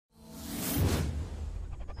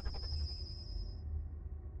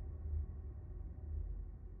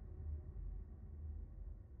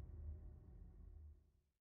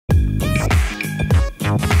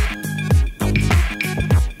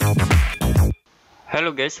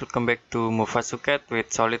Hello guys, welcome back to Mufasuket with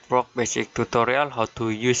Solidworks basic tutorial how to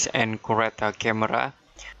use and create a camera.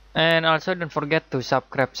 And also don't forget to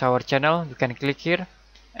subscribe to our channel. You can click here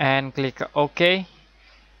and click OK.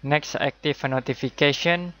 Next, active a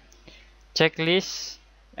notification, checklist,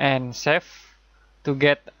 and save to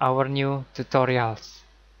get our new tutorials.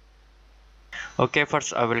 Okay,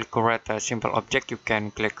 first I will create a simple object. You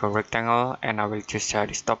can click a rectangle and I will choose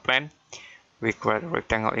this top plane. We create a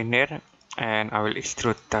rectangle in here and I will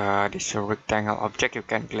extrude this rectangle object. You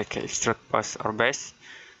can click extrude post or base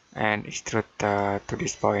and extrude to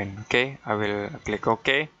this point. Okay, I will click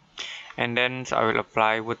OK. And then I will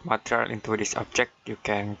apply wood material into this object. You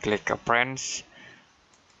can click appearance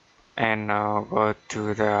and go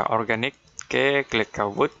to the organic. Okay, click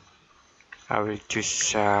wood. I will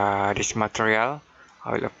choose this material.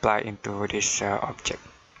 I will apply into this object.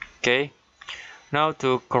 Okay, now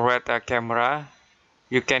to create a camera,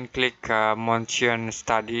 you can click motion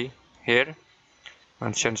study here,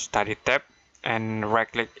 motion study tab, and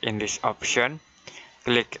right click in this option.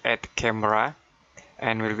 Click add camera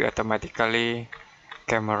and will be automatically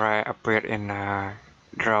camera appear in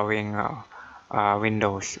drawing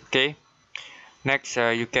windows. Okay, next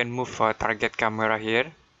you can move target camera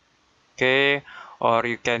here. Okay, or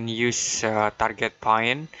you can use target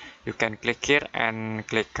point. You can click here and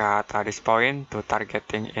click this point to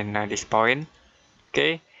targeting in this point.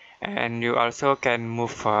 Okay, and you also can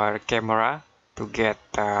move camera to get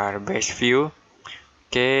base view.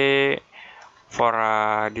 Okay,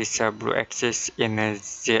 for this blue axis in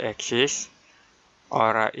Z axis,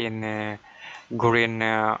 or in green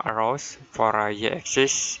arrows for Y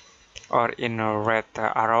axis, or in red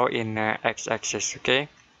arrow in X axis. Okay,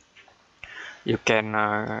 you can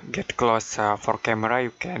get close for camera.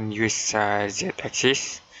 You can use Z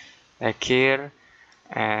axis like here,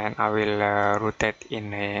 and I will rotate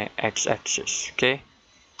in X axis. Okay,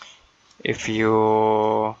 if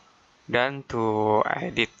you done to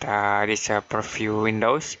edit this preview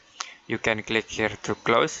windows, you can click here to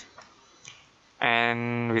close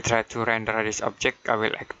and we try to render this object. I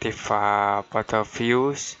will active photo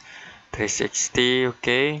views 360.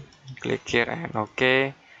 Okay, click here and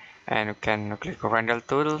okay, and you can click render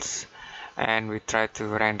tools and we try to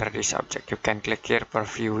render this object. You can click here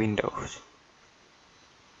preview windows.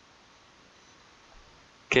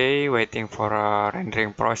 Okay, waiting for a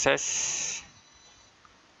rendering process.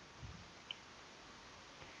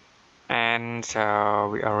 And so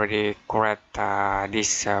we already create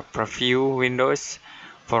this preview windows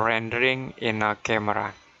for rendering in a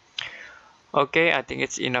camera. Okay, I think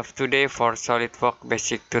it's enough today for SolidWorks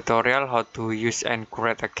basic tutorial how to use and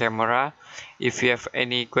create a camera. If you have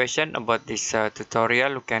any question about this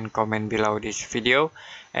tutorial, you can comment below this video,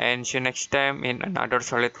 and see you next time in another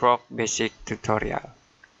SolidWorks basic tutorial.